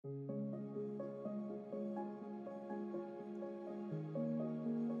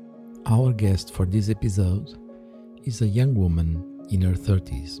Our guest for this episode is a young woman in her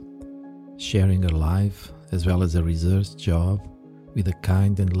 30s, sharing her life as well as a research job with a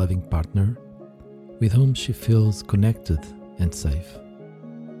kind and loving partner with whom she feels connected and safe.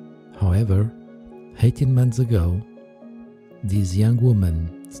 However, 18 months ago, this young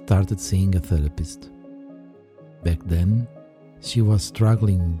woman started seeing a therapist. Back then, she was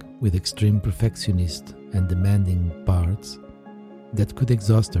struggling with extreme perfectionist and demanding parts that could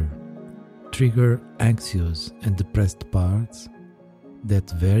exhaust her, trigger anxious and depressed parts that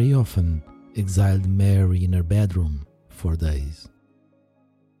very often exiled Mary in her bedroom for days.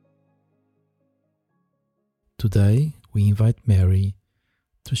 Today, we invite Mary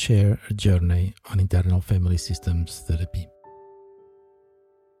to share her journey on internal family systems therapy.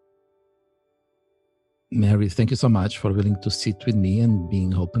 Mary, thank you so much for willing to sit with me and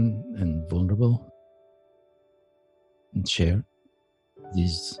being open and vulnerable and share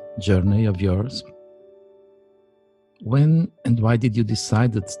this journey of yours. When and why did you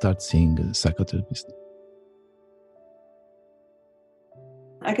decide to start seeing a psychotherapist?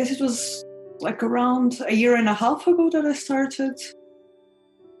 I guess it was like around a year and a half ago that I started.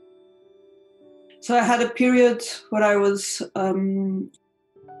 So I had a period where I was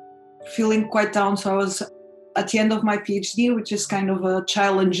feeling quite down. So I was at the end of my PhD, which is kind of a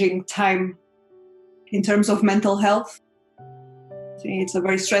challenging time in terms of mental health. It's a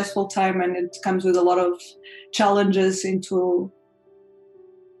very stressful time and it comes with a lot of challenges into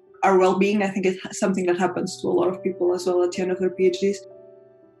our well-being. I think it's something that happens to a lot of people as well at the end of their PhDs.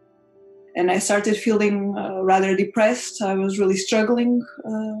 And I started feeling rather depressed. I was really struggling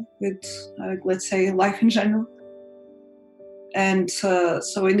with, let's say, life in general. And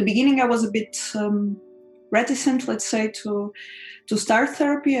so in the beginning, I was a bit reticent, let's say, to start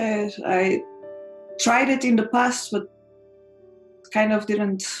therapy. I tried it in the past, but kind of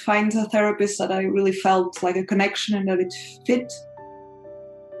didn't find a therapist that I really felt like a connection and that it fit.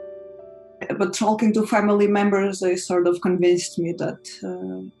 But talking to family members, they sort of convinced me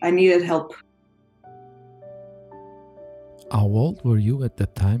that I needed help. How old were you at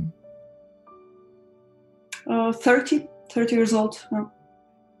that time? 30 years old.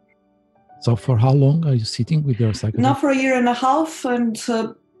 So for how long are you sitting with your psychologist? Now for a year and a half, and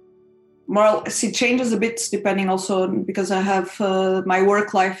it changes a bit depending also because I have my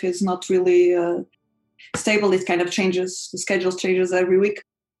work life is not really stable. It kind of changes. The schedule changes every week.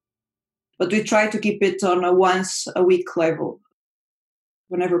 But we try to keep it on a once a week level,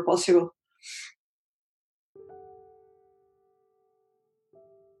 whenever possible.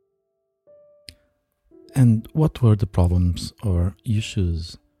 And what were the problems or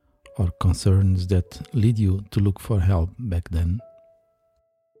issues or concerns that lead you to look for help back then?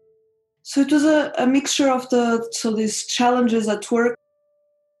 So it was a mixture of these challenges at work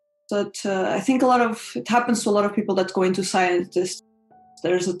that I think it happens to a lot of people that go into science.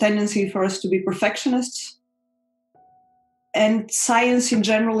 There's a tendency for us to be perfectionists. And science in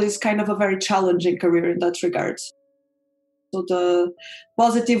general is kind of a very challenging career in that regard. So the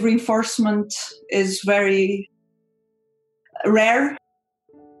positive reinforcement is very rare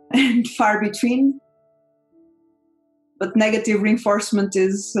and far between. But negative reinforcement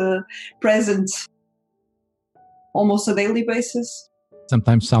is present almost on a daily basis.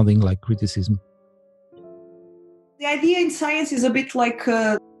 Sometimes sounding like criticism. The idea in science is a bit like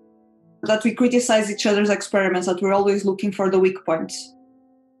that we criticize each other's experiments, that we're always looking for the weak points.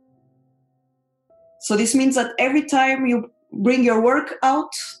 So this means that every time you bring your work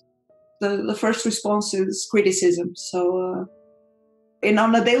out, the first response is criticism. So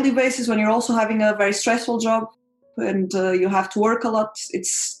on a daily basis, when you're also having a very stressful job and you have to work a lot,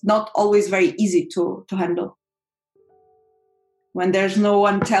 it's not always very easy to handle. When there's no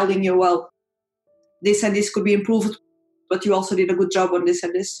one telling you, well, this and this could be improved, but you also did a good job on this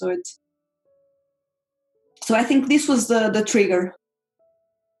and this. So I think this was the trigger.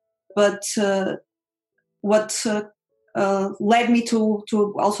 But what led me to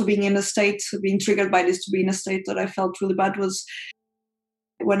also being triggered by this, to be in a state that I felt really bad, was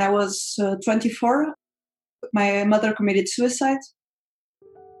when I was 24, my mother committed suicide.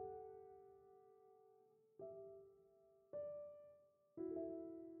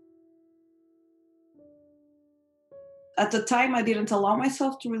 At the time, I didn't allow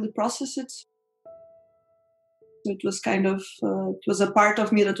myself to really process it. It was kind of, it was a part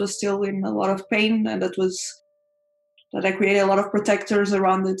of me that was still in a lot of pain, and that I created a lot of protectors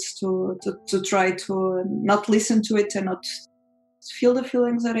around it to try to not listen to it and not feel the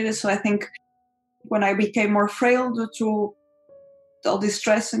feelings that it is. So I think when I became more frail due to all this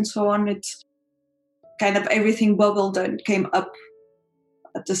stress and so on, it kind of everything bubbled and came up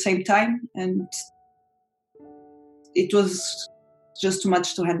at the same time, and it was just too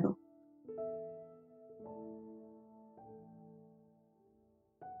much to handle.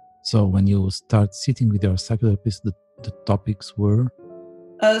 So when you start sitting with your psychotherapist, the topics were?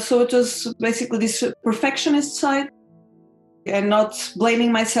 So it was basically this perfectionist side, and not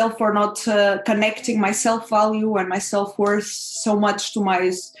blaming myself for not connecting my self-value and my self-worth so much to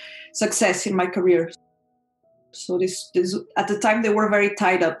my success in my career. So this at the time they were very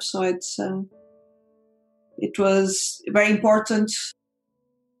tied up. So it was very important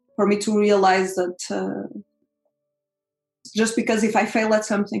for me to realize that just because if I fail at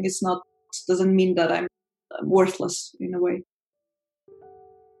something, doesn't mean that I'm worthless in a way.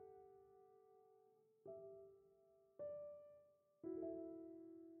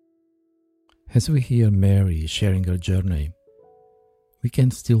 As we hear Mary sharing her journey, we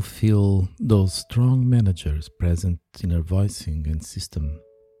can still feel those strong managers present in her voicing and system,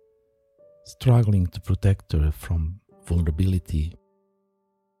 struggling to protect her from vulnerability,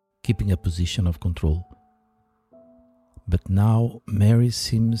 keeping a position of control. But now Mary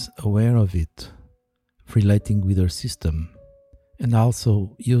seems aware of it, relating with her system, and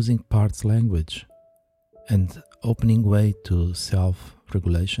also using parts language and opening way to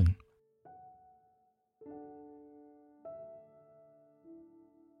self-regulation.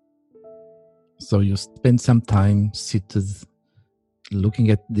 So you spend some time seated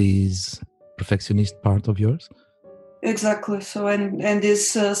looking at this perfectionist part of yours? Exactly. So and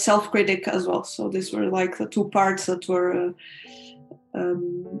this self-critic as well. So these were like the two parts that were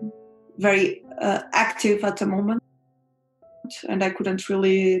very active at the moment, and I couldn't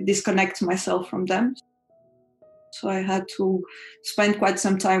really disconnect myself from them. So I had to spend quite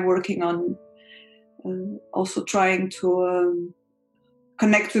some time working on also trying to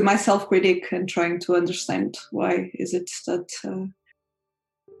connect with my self-critic and trying to understand why is it that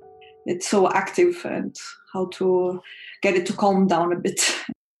it's so active and how to get it to calm down a bit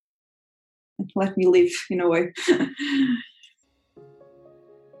and let me live in a way.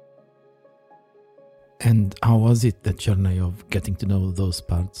 And how was it, that journey of getting to know those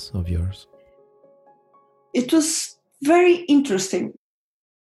parts of yours? It was very interesting,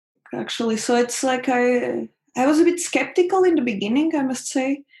 actually. So it's like I was a bit skeptical in the beginning, I must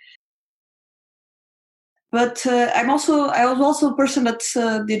say. But I was also a person that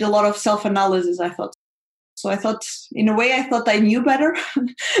did a lot of self-analysis, I thought. So I thought, in a way, I knew better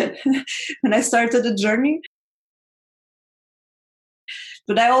when I started the journey.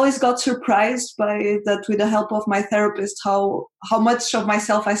 But I always got surprised by that, with the help of my therapist, how much of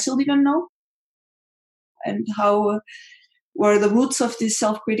myself I still didn't know, and where the roots of this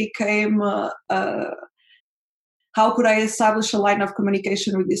self-critic came. How could I establish a line of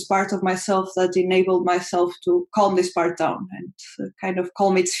communication with this part of myself that enabled myself to calm this part down and kind of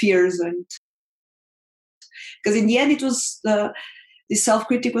calm its fears? And because in the end, it was this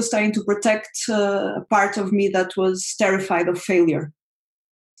self-critic was trying to protect a part of me that was terrified of failure.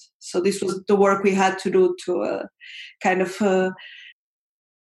 So this was the work we had to do to kind of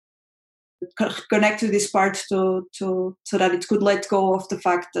connect to this part so that it could let go of the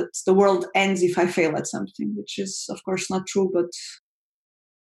fact that the world ends if I fail at something, which is of course not true, but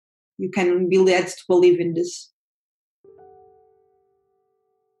you can be led to believe in this.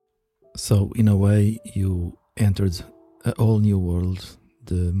 So in a way, you entered a whole new world,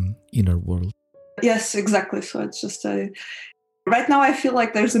 the inner world. Yes, exactly. So it's just right now I feel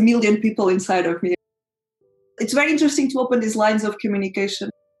like there's a million people inside of me. It's very interesting to open these lines of communication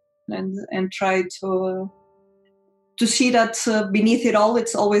and try to see that beneath it all,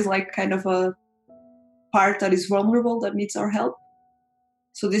 it's always like kind of a part that is vulnerable, that needs our help.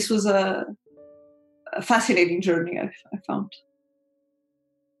 So this was a fascinating journey, I found.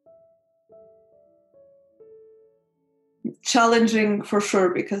 Challenging for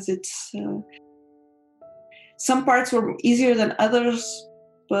sure, because it's some parts were easier than others,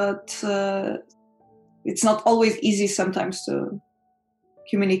 but it's not always easy sometimes to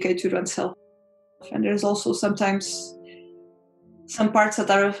communicate to oneself. And there's also sometimes some parts that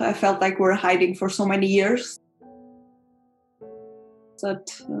I felt like were hiding for so many years that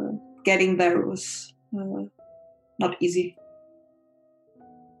getting there was not easy.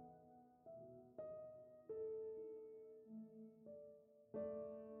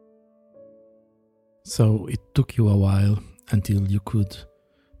 So it took you a while until you could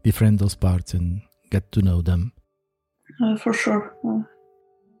befriend those parts and get to know them. For sure.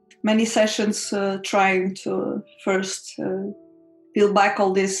 Many sessions trying to first peel back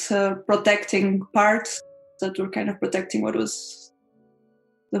all these protecting parts that were kind of protecting what was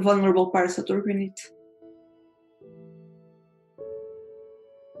the vulnerable parts that were beneath.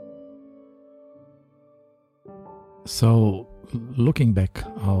 So, looking back,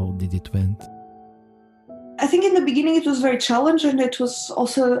 how did it went? I think in the beginning it was very challenging. It was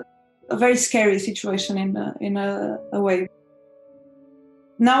also a very scary situation in a way.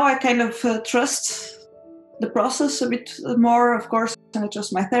 Now I kind of trust the process a bit more, of course, and it's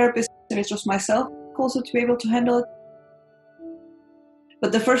just my therapist and it's just myself also to be able to handle it.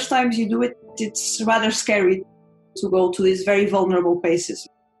 But the first times you do it, it's rather scary to go to these very vulnerable places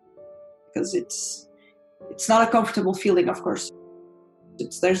because it's not a comfortable feeling, of course.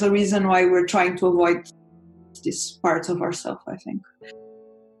 There's a reason why we're trying to avoid this part of ourselves, I think.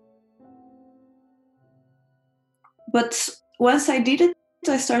 But once I did it,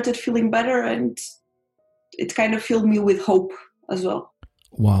 I started feeling better, and it kind of filled me with hope as well.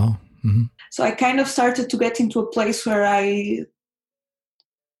 Wow. Mm-hmm. So I kind of started to get into a place where I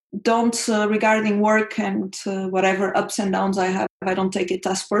don't, regarding work and whatever ups and downs I have, I don't take it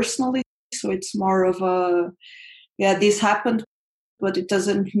as personally. So it's more of a, this happened, but it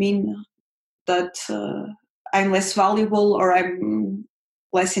doesn't mean that I'm less valuable or I'm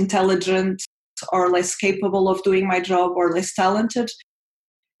less intelligent or less capable of doing my job or less talented.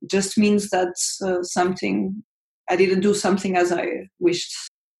 It just means that I didn't do something as I wished.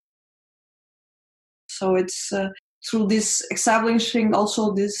 So it's through this establishing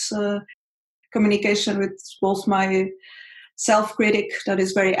also this communication with both my self-critic that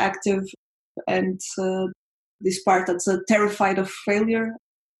is very active and this part that's terrified of failure.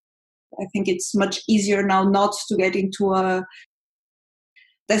 I think it's much easier now not to get into a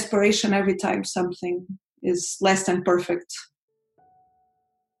desperation every time something is less than perfect.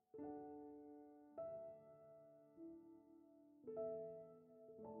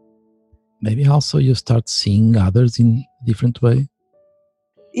 Maybe also you start seeing others in a different way?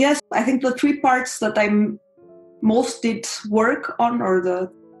 Yes, I think the three parts that I most did work on, or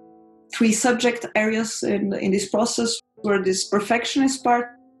the three subject areas in this process, were this perfectionist part,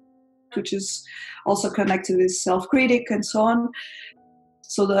 which is also connected with self-critic and so on.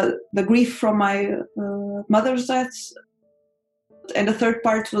 So the grief from my mother's death. And the third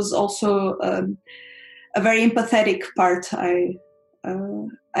part was also a very empathetic part I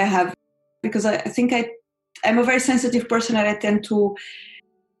have, because I think I'm a very sensitive person and I tend to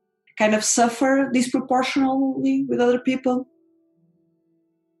kind of suffer disproportionately with other people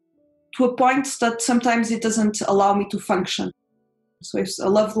to a point that sometimes it doesn't allow me to function. So if a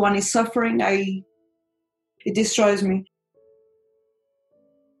loved one is suffering, it destroys me.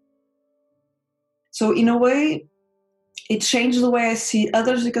 So in a way, it changed the way I see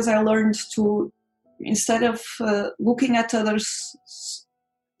others, because I learned to, instead of looking at others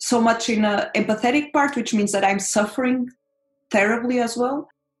so much in an empathetic part, which means that I'm suffering terribly as well,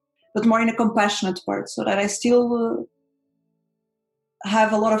 but more in a compassionate part, so that I still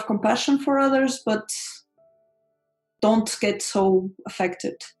have a lot of compassion for others, but don't get so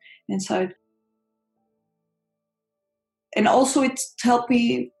affected inside. And also it helped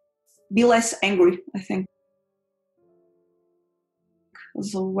me be less angry, I think.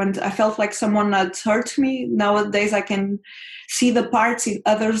 So when I felt like someone had hurt me, nowadays I can see the parts in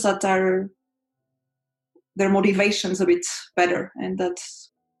others that are their motivations a bit better, and that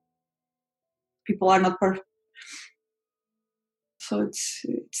people are not perfect. So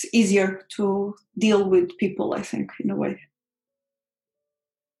it's easier to deal with people, I think, in a way.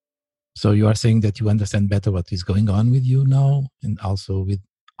 So you are saying that you understand better what is going on with you now, and also with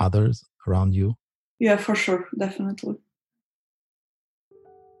others around you? Yeah, for sure, definitely.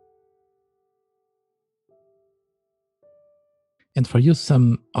 And for you,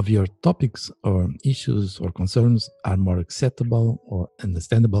 some of your topics or issues or concerns are more acceptable or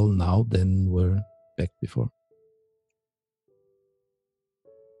understandable now than were back before?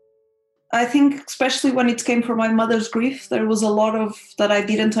 I think especially when it came from my mother's grief, there was a lot of that I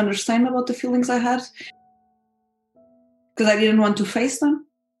didn't understand about the feelings I had, because I didn't want to face them.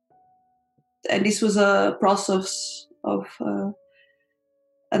 And this was a process of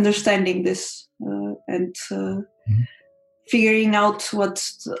understanding this and figuring out what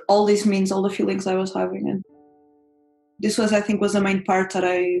all this means, all the feelings I was having. And this was, I think, was the main part that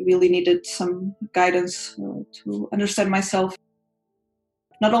I really needed some guidance to understand myself.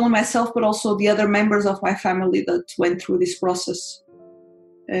 Not only myself, but also the other members of my family that went through this process,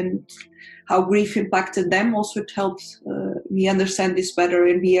 and how grief impacted them. Also, it helped me understand this better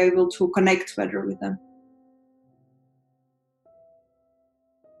and be able to connect better with them.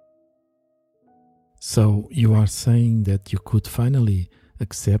 So you are saying that you could finally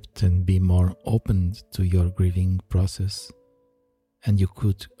accept and be more open to your grieving process, and you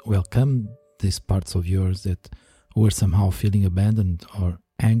could welcome these parts of yours that were somehow feeling abandoned or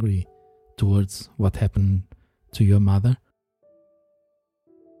angry towards what happened to your mother?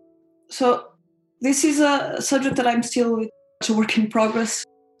 So this is a subject that I'm still a work in progress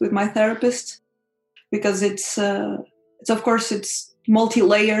with my therapist, because it's of course it's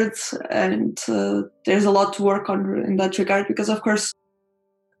multi-layered, and there's a lot to work on in that regard. Because of course,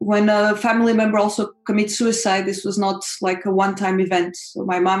 when a family member also commits suicide, this was not like a one-time event. So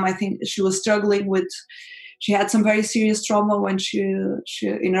my mom, I think she was struggling with, she had some very serious trauma when she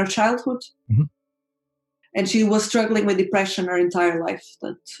in her childhood. Mm-hmm. And she was struggling with depression her entire life.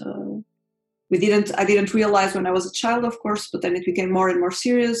 That I didn't realize when I was a child, of course, but then it became more and more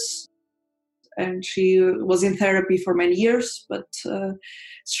serious. And she was in therapy for many years, but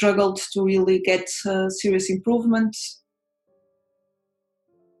struggled to really get serious improvement.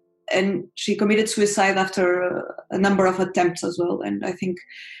 And she committed suicide after a number of attempts as well. And I think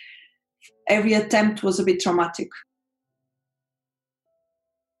every attempt was a bit traumatic.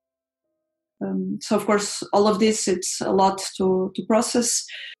 So of course, all of this, it's a lot to process.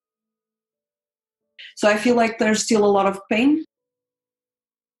 So I feel like there's still a lot of pain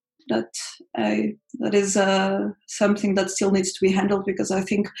that is something that still needs to be handled, because I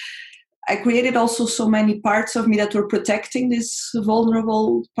think I created also so many parts of me that were protecting this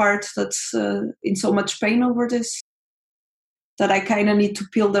vulnerable part that's in so much pain over this, that I kind of need to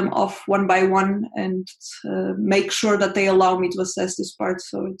peel them off one by one and make sure that they allow me to assess this part.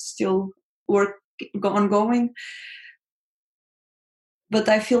 So it's still work ongoing. But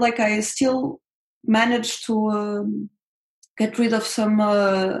I feel like I still managed to get rid of some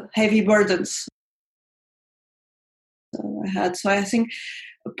heavy burdens I had. So I think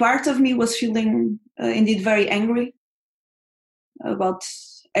a part of me was feeling indeed very angry about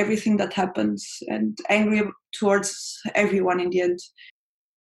everything that happens, and angry towards everyone in the end.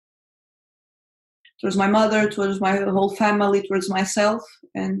 Towards my mother, towards my whole family, towards myself.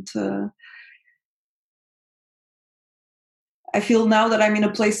 And I feel now that I'm in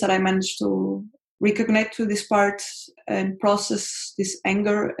a place that I managed to reconnect with this part and process this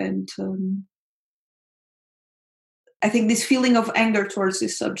anger. And I think this feeling of anger towards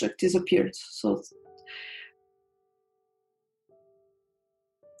this subject disappeared. So,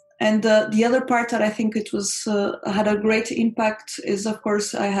 and the other part that I think it was had a great impact is, of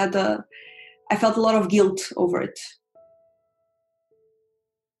course, I felt a lot of guilt over it.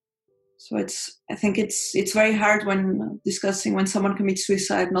 So I think it's very hard when discussing when someone commits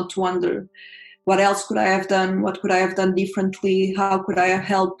suicide not to wonder, what else could I have done? What could I have done differently? How could I have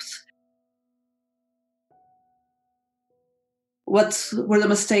helped? What were the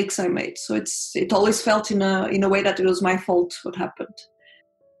mistakes I made? So it always felt in a way that it was my fault what happened.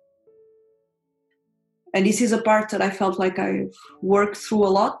 And this is a part that I felt like I've worked through a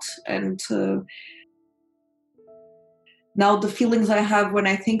lot. And now the feelings I have when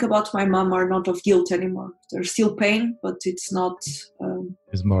I think about my mom are not of guilt anymore. There's still pain, but it's not...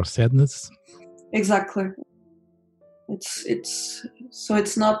 There's more sadness. Exactly. So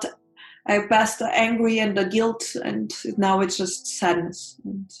it's not... I passed the angry and the guilt, and now it's just sadness.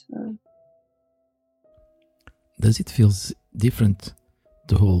 And, does it feel different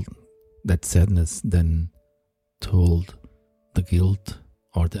to hold that sadness than to hold the guilt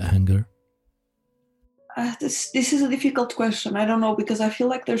or the anger? This is a difficult question. I don't know, because I feel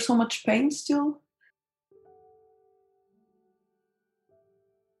like there's so much pain still.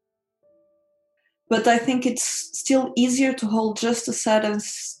 But I think it's still easier to hold just the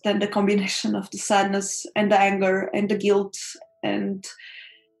sadness than the combination of the sadness and the anger and the guilt. And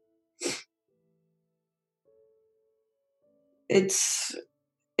it's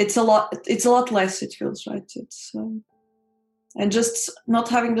a lot less, it feels, right? And just not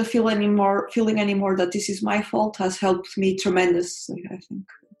having the feeling anymore that this is my fault has helped me tremendously. I think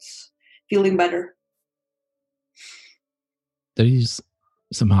it's feeling better. There is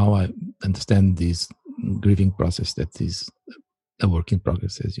somehow, I understand this grieving process that is a work in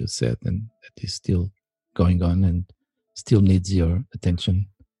progress, as you said, and that is still going on and still needs your attention.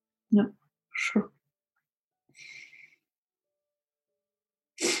 Yeah, sure.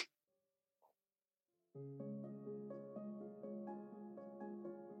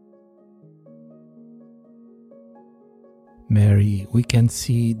 Mary, we can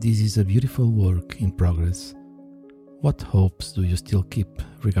see this is a beautiful work in progress. What hopes do you still keep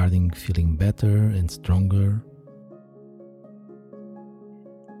regarding feeling better and stronger?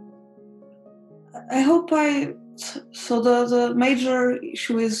 I hope so the major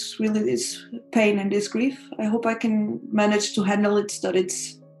issue is really this pain and this grief. I hope I can manage to handle it, that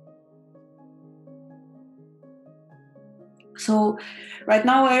it's... So right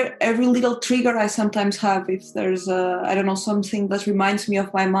now, every little trigger I sometimes have, if there's something that reminds me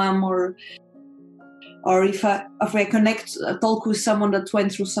of my mom, or or if I connect, talk with someone that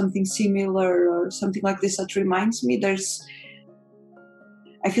went through something similar or something like this that reminds me,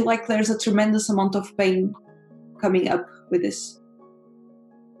 I feel like there's a tremendous amount of pain coming up with this.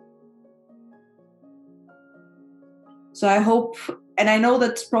 So I hope, and I know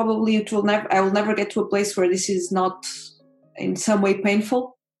that probably I will never get to a place where this is not in some way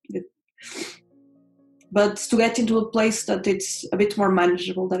painful, but to get into a place that it's a bit more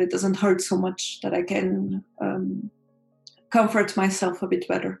manageable, that it doesn't hurt so much, that I can comfort myself a bit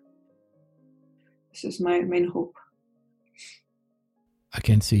better. This is my main hope. I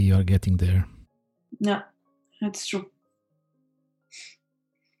can see you're getting there. Yeah, that's true.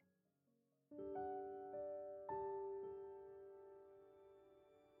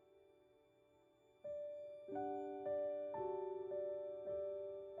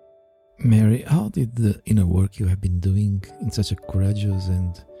 Mary, how did the inner work you have been doing in such a courageous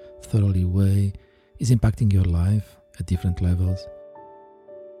and thoroughly way is impacting your life at different levels?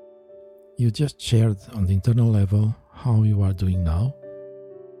 You just shared on the internal level how you are doing now.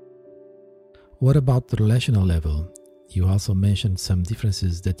 What about the relational level? You also mentioned some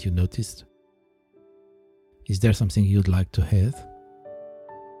differences that you noticed. Is there something you'd like to add?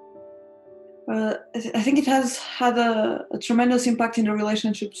 I think it has had a tremendous impact in the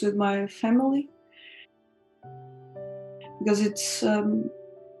relationships with my family, because it's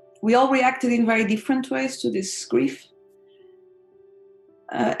we all reacted in very different ways to this grief,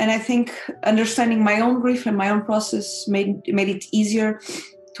 and I think understanding my own grief and my own process made it easier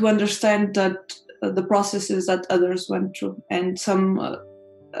to understand that the processes that others went through, and some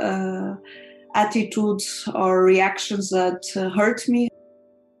attitudes or reactions that hurt me.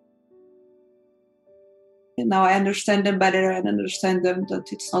 Now I understand them better and understand them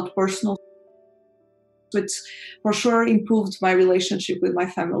that it's not personal. So it's for sure improved my relationship with my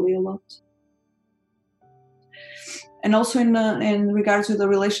family a lot. And also in regards to the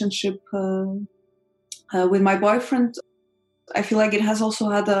relationship with my boyfriend, I feel like it has also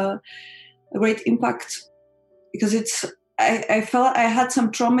had a great impact, because I felt I had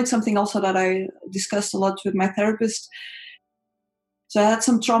some trauma. It's something also that I discussed a lot with my therapist. So I had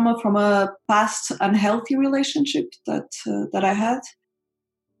some trauma from a past unhealthy relationship that I had.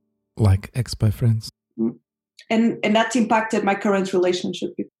 Like ex-boyfriends? And that impacted my current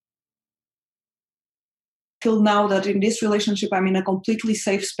relationship. I feel now that in this relationship I'm in a completely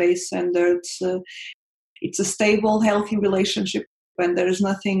safe space, and it's a stable, healthy relationship, and there's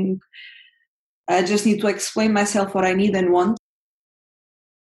nothing. I just need to explain myself what I need and want,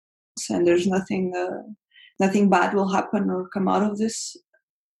 and there's nothing bad will happen or come out of this.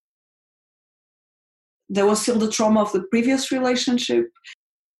 There was still the trauma of the previous relationship,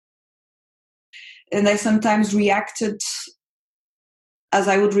 and I sometimes reacted as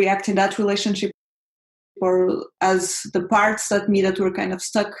I would react in that relationship, or as the parts that were kind of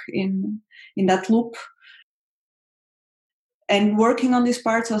stuck in that loop. And working on these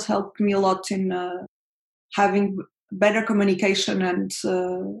parts has helped me a lot in having better communication and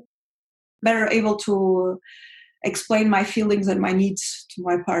better able to explain my feelings and my needs to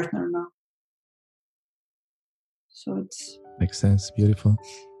my partner now. So it's... Makes sense. Beautiful.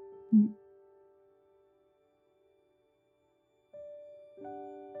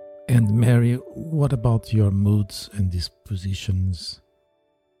 And Mary, what about your moods and dispositions?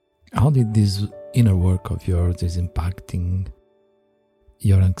 How did this inner work of yours is impacting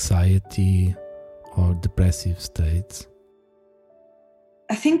your anxiety or depressive states?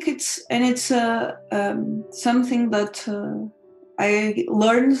 I think it's something that I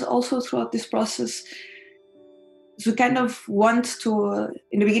learned also throughout this process. So we kind of want to,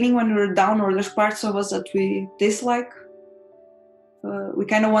 in the beginning when we're down or there's parts of us that we dislike, we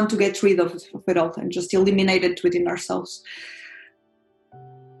kind of want to get rid of it all and just eliminate it within ourselves.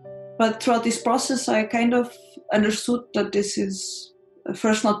 But throughout this process, I kind of understood that this is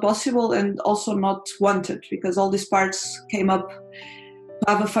first not possible and also not wanted, because all these parts came up to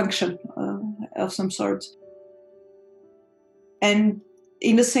have a function of some sort. And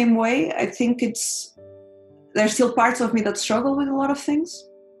in the same way, I think there's still parts of me that struggle with a lot of things.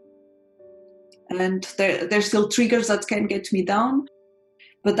 And there's still triggers that can get me down.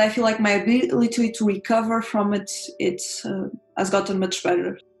 But I feel like my ability to recover from it has gotten much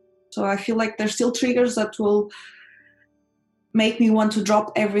better. So I feel like there's still triggers that will make me want to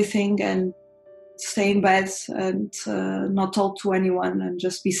drop everything and stay in bed and not talk to anyone and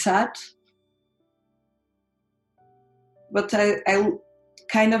just be sad. But I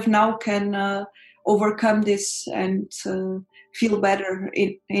kind of now can overcome this and feel better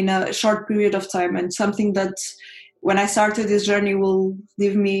in a short period of time, and something that when I started this journey will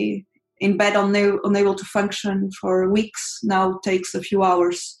leave me in bed, unable to function for weeks, now takes a few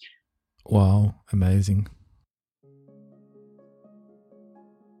hours. Wow, amazing.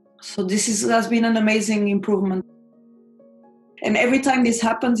 So this has been an amazing improvement. And every time this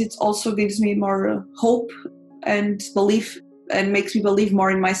happens, it also gives me more hope and belief, and makes me believe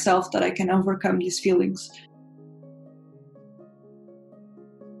more in myself that I can overcome these feelings.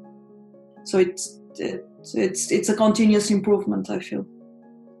 So it's a continuous improvement, I feel.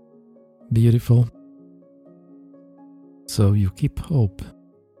 Beautiful. So you keep hope.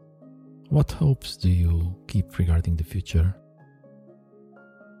 What hopes do you keep regarding the future?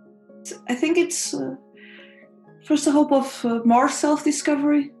 I think it's first a hope of more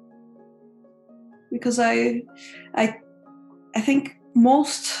self-discovery, because I think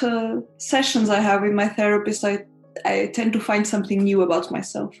most sessions I have with my therapist, I tend to find something new about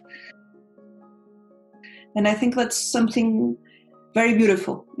myself, and I think that's something very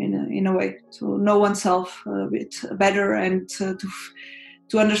beautiful in a way, to know oneself a bit better and to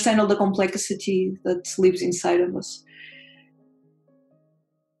understand all the complexity that lives inside of us.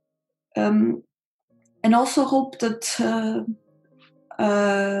 And also hope that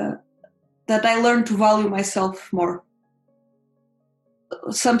that I learn to value myself more.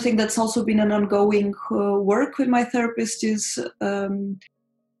 Something that's also been an ongoing work with my therapist is I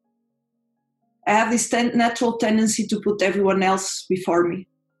have this natural tendency to put everyone else before me.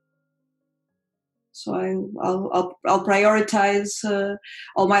 So I'll prioritize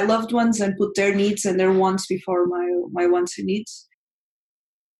all my loved ones and put their needs and their wants before my wants and needs.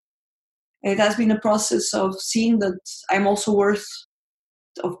 It has been a process of seeing that I'm also worth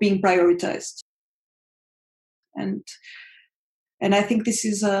of being prioritized. And I think this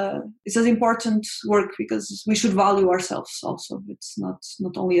is it's an important work, because we should value ourselves also. It's not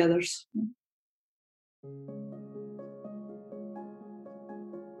only others.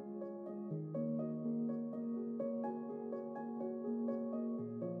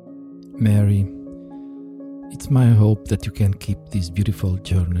 Mary, it's my hope that you can keep this beautiful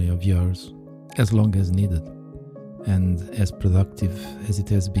journey of yours as long as needed, and as productive as it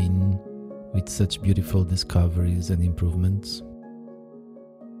has been, with such beautiful discoveries and improvements.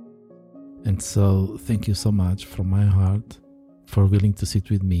 And so, thank you so much from my heart for willing to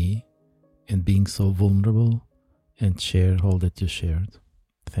sit with me and being so vulnerable and share all that you shared.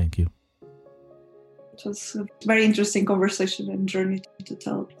 Thank you. It was a very interesting conversation and journey to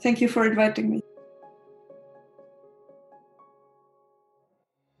tell. Thank you for inviting me.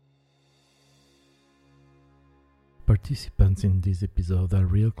 Participants in this episode are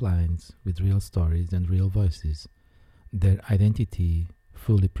real clients with real stories and real voices, their identity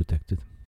fully protected.